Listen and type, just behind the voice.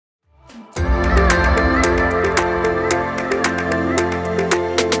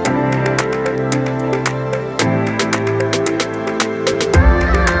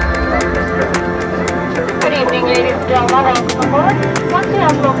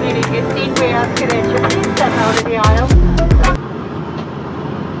Meaning your seatway has credential. Please step out of the aisle.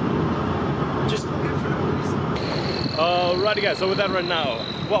 Just alrighty guys, so with that right now,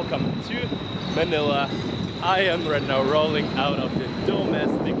 welcome to Manila. I am right now rolling out of the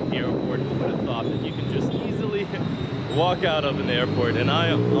domestic airport. Who would have thought that you can just easily walk out of an airport, and I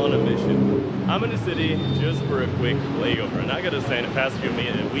am on a mission. I'm in the city just for a quick layover, and I gotta say, in the past few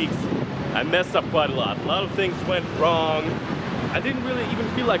weeks, I messed up quite a lot. A lot of things went wrong. I didn't really even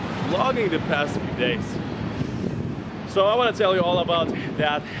feel like vlogging the past few days. So I want to tell you all about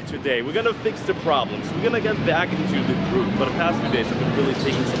that today. We're gonna fix the problems. We're gonna get back into the groove. For the past few days, I've been really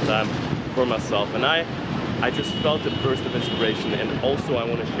taking some time for myself, and I just felt a burst of inspiration, and also I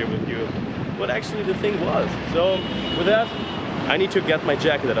want to share with you what actually the thing was. So with that, I need to get my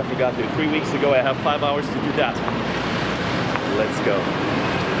jacket that I forgot to 3 weeks ago. I have 5 hours to do that. Let's go.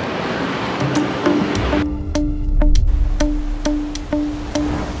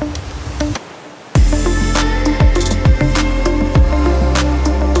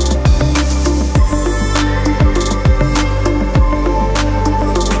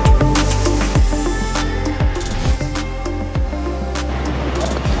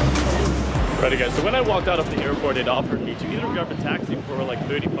 Alrighty guys, so when I walked out of the airport, it offered me to either grab a taxi for like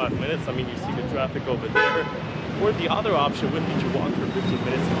 35 minutes, I mean you see the traffic over there, or the other option would be to walk for 15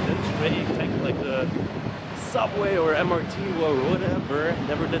 minutes and then take like the subway or MRT or whatever.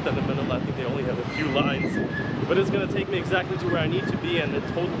 Never did that in Manila. I think they only have a few lines, but it's gonna take me exactly to where I need to be, and the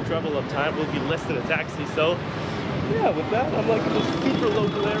total travel of time will be less than a taxi. So yeah, with that, I'm like in this super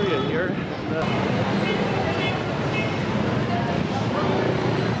local area here.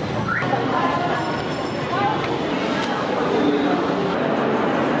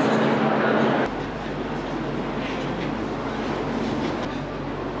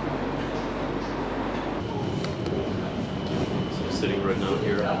 Sitting right now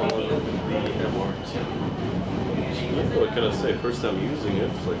here on the MRT. What can I say? First time using it,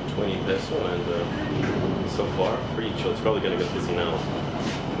 it's like 20 peso, and so far pretty chill. It's probably gonna get busy now.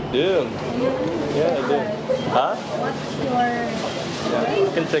 Yeah, yeah, I do. Huh? What's your... Yeah, you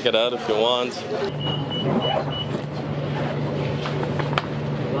can take it out if you want.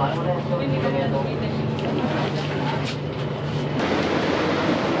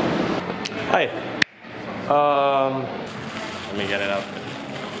 Hi. Let me get it up.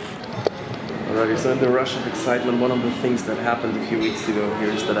 Alrighty, so in the rush of excitement, one of the things that happened a few weeks ago here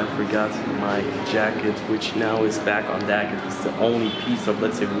is that I forgot my jacket, which now is back on deck. It's the only piece of,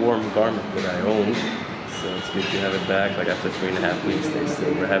 let's say, warm garment that I own. So it's good to have it back. Like after 3.5 weeks, they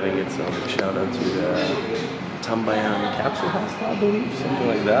still were having it. So big shout out to the Tambayan Capsule House, I believe, something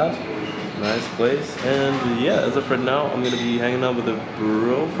like that. Nice place. And yeah, as of right now, I'm gonna be hanging out with a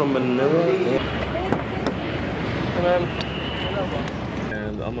bro from Manila.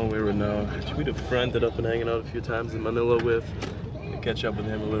 And on my way right now to meet a friend that I've been hanging out a few times in Manila with. Catch up with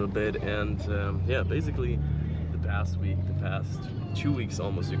him a little bit, and yeah, basically the past 2 weeks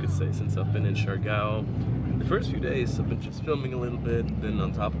almost, you could say, since I've been in Siargao. The first few days I've been just filming a little bit, been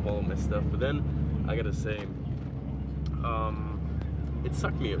on top of all of my stuff, but then I gotta say, it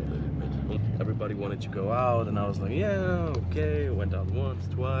sucked me a little bit. Everybody wanted to go out, and I was like, yeah, okay. I went out once,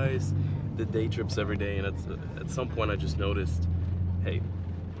 twice, did day trips every day, and at some point I just noticed, hey,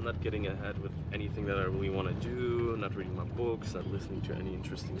 I'm not getting ahead with anything that I really want to do, not reading my books, not listening to any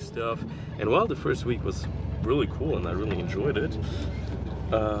interesting stuff. And while the first week was really cool and I really enjoyed it,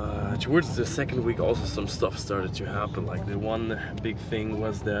 towards the second week also some stuff started to happen. Like the one big thing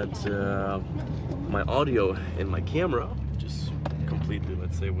was that my audio in my camera just completely,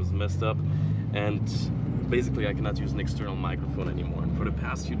 let's say, was messed up, and basically I cannot use an external microphone anymore. And for the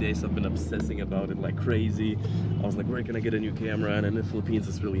past few days I've been obsessing about it like crazy. I was like, where can I get a new camera? And in the Philippines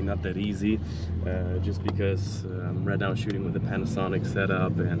it's really not that easy, just because I'm right now shooting with a Panasonic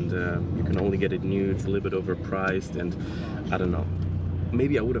setup, and you can only get it new. It's a little bit overpriced, and I don't know,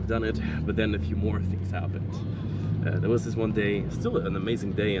 maybe I would have done it, but then a few more things happened. There was this one day, still an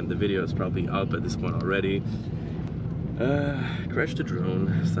amazing day, and the video is probably up at this point already. Crashed the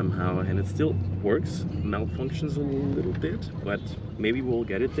drone somehow, and it still works, malfunctions a little bit, but maybe we'll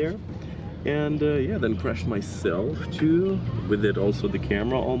get it there. And yeah, then crashed myself too, with it also the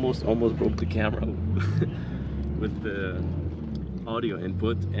camera, almost broke the camera with the audio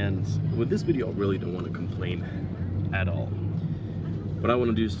input. And with this video I really don't want to complain at all. What I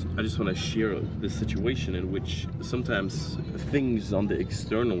want to do is I just want to share this situation in which sometimes things on the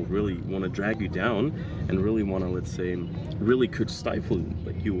external really want to drag you down, and really want to, let's say, really could stifle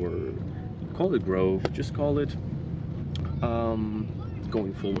like your, call it growth, just call it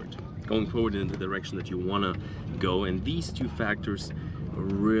going forward in the direction that you want to go. And these two factors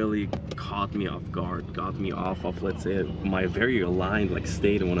really caught me off guard, got me off of, let's say, my very aligned like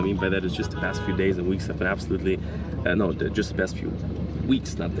state. And what I mean by that is just the past few days and weeks have been absolutely, just the past few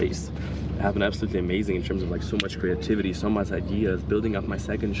weeks, not days, have been absolutely amazing in terms of like so much creativity, so much ideas, building up my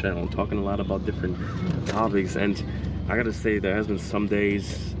second channel, talking a lot about different topics. And I gotta say, there has been some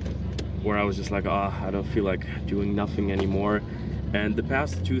days where I was just like, I don't feel like doing nothing anymore. And the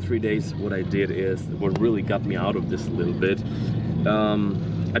past 2-3 days, what I did is, what really got me out of this a little bit,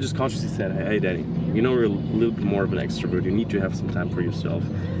 I just consciously said, hey Danny, you know, you're a little bit more of an extrovert, you need to have some time for yourself.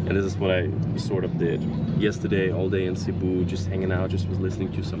 And this is what I sort of did yesterday, all day in Cebu, just hanging out, just was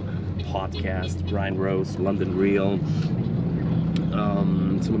listening to some podcasts, Brian Rose, London Real,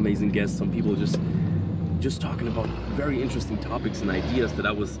 some amazing guests, some people just talking about very interesting topics and ideas that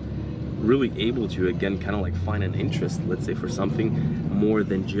I was really able to, again, kind of like find an interest, let's say, for something more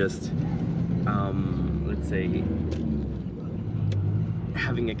than just, let's say,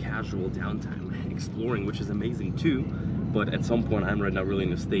 having a casual downtime, exploring, which is amazing too. But at some point, I'm right now really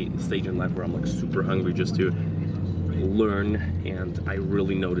in a stage in life where I'm like super hungry just to learn, and I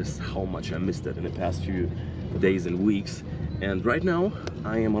really noticed how much I missed it in the past few days and weeks. And right now,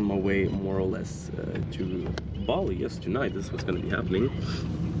 I am on my way more or less to Bali. Yes, tonight, this is what's going to be happening.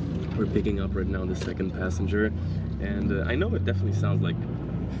 We're picking up right now the second passenger, and I know it definitely sounds like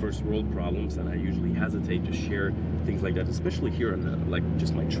first world problems, and I usually hesitate to share things like that, especially here on like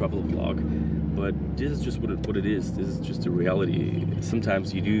just my travel vlog. But this is just what it is. This is just a reality.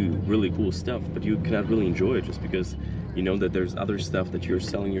 Sometimes you do really cool stuff, but you cannot really enjoy it just because you know that there's other stuff that you're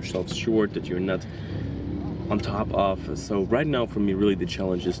selling yourself short, that you're not on top of. So right now for me, really the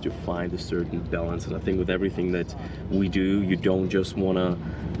challenge is to find a certain balance. And I think with everything that we do, you don't just want to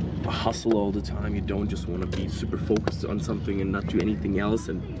hustle all the time. You don't just want to be super focused on something and not do anything else,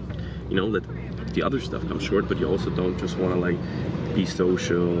 and you know, let the other stuff come short. But you also don't just want to like be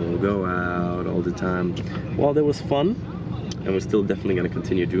social, go out all the time. While that was fun, and we're still definitely going to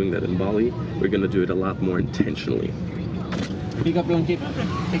continue doing that in Bali, we're going to do it a lot more intentionally. Pick up lang, Pick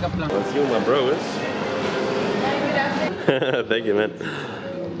up lang. Let's see what my bro is. Thank you, man.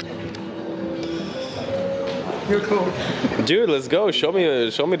 You're cool. Dude, let's go. Show me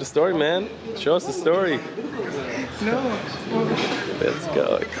the story, man. Show us the story. No. Let's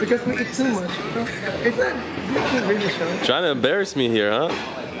go. Because we eat too much. It's not. You can't really show. Trying to embarrass me here, huh?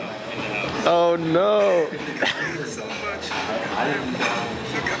 Oh no. So much.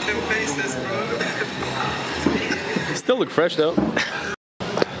 Look at them faces, bro. Still look fresh though.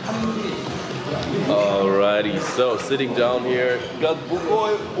 Alrighty, so sitting down here, got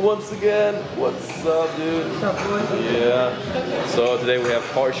Bukoy once again. What's up, dude? What's up, boy? Yeah. So today we have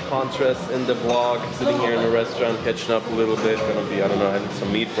harsh contrast in the vlog. Sitting here in the restaurant, catching up a little bit. Gonna be, I don't know, having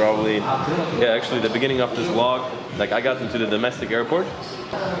some meat probably. Yeah, actually, the beginning of this vlog, like I got into the domestic airport.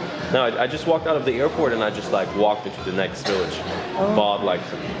 No, I just walked out of the airport and I just like walked into the next village. Bought like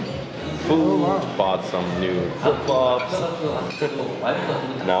some food, bought some new flip-flops.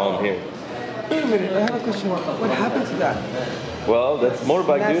 Now I'm here. Wait a minute, I have a question. What happened to that? Well, that's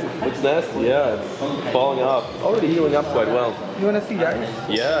motorbike, dude. It's nasty, yeah. It's falling off. It's already healing up quite well. You wanna see that?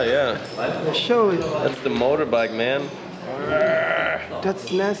 Yeah. Show it. That's the motorbike, man.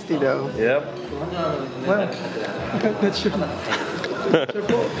 That's nasty though. Yep. Well, that's your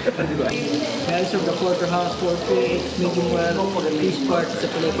I serve the porterhouse, pork, medium well, beef part, the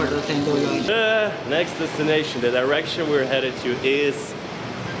fillet part, the tenderloin. Next destination, the direction we're headed to is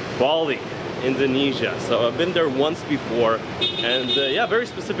Bali, Indonesia. So I've been there once before, and yeah, very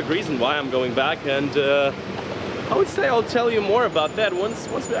specific reason why I'm going back, and I would say I'll tell you more about that once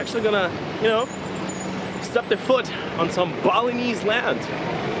we're actually gonna, you know, step the foot on some Balinese land.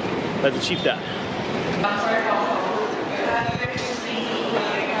 Let's achieve that.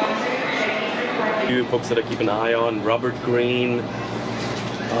 Few books that I keep an eye on, Robert Greene,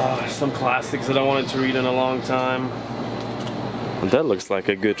 some classics that I wanted to read in a long time. That looks like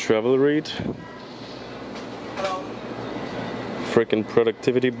a good travel read. Frickin'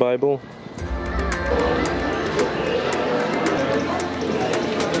 productivity Bible.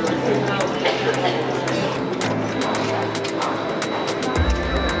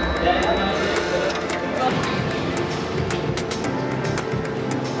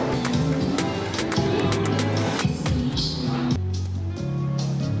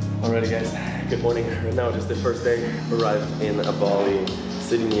 Alrighty guys, good morning. Right now it is the first day. Arrived in Bali,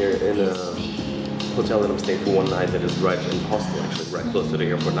 sitting here in a hotel that I'm staying for one night that is right in hostel, actually right close to the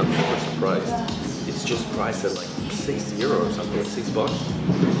airport. And I'm super surprised. It's just priced at like €6 or something, like $6.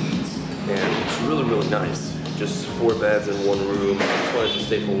 And it's really, really nice. Just 4 beds in one room. I just wanted to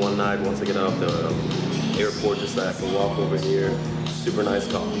stay for one night. Once I get off the airport, just so I can walk over here, super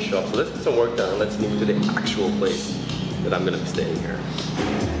nice coffee shop. So let's get some work done and let's move to the actual place that I'm gonna be staying here.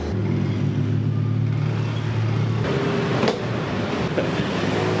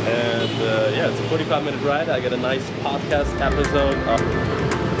 And yeah, it's a 45-minute ride. I got a nice podcast episode.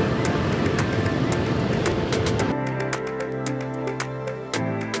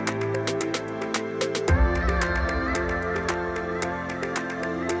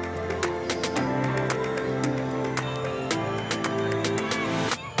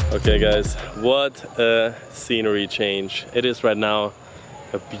 Okay guys, what a scenery change. It is right now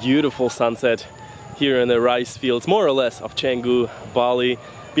a beautiful sunset here in the rice fields, more or less, of Canggu, Bali.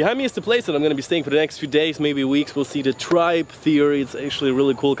 Behind me is the place that I'm going to be staying for the next few days, maybe weeks. We'll see the tribe theory. It's actually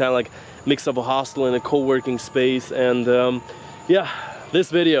really cool, kind of like mix of a hostel and a co-working space. And yeah,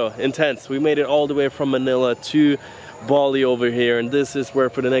 this video, intense. We made it all the way from Manila to Bali over here, and this is where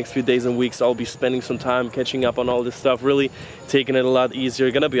for the next few days and weeks I'll be spending some time catching up on all this stuff, really taking it a lot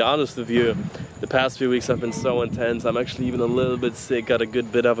easier. Gonna be honest with you, the past few weeks have been so intense. I'm actually even a little bit sick, got a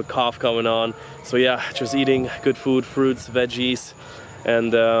good bit of a cough going on. So yeah, just eating good food, fruits, veggies,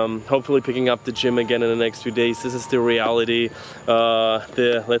 and hopefully picking up the gym again in the next few days. This is the reality.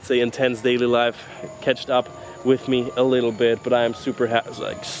 The, let's say, intense daily life catched up with me a little bit, but I am super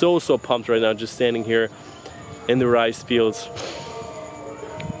like so pumped right now, just standing here in the rice fields.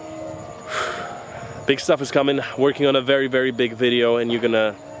 Big stuff is coming, working on a very big video, and you're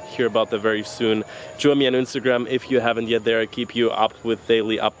gonna hear about that very soon. Join me on Instagram if you haven't yet. There I keep you up with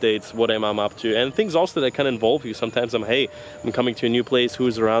daily updates, what I'm up to, and things also that can involve you. Sometimes I'm coming to a new place,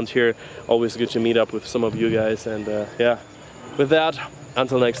 who's around here. Always good to meet up with some of you guys. And yeah, with that,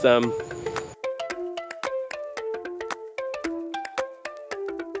 until next time.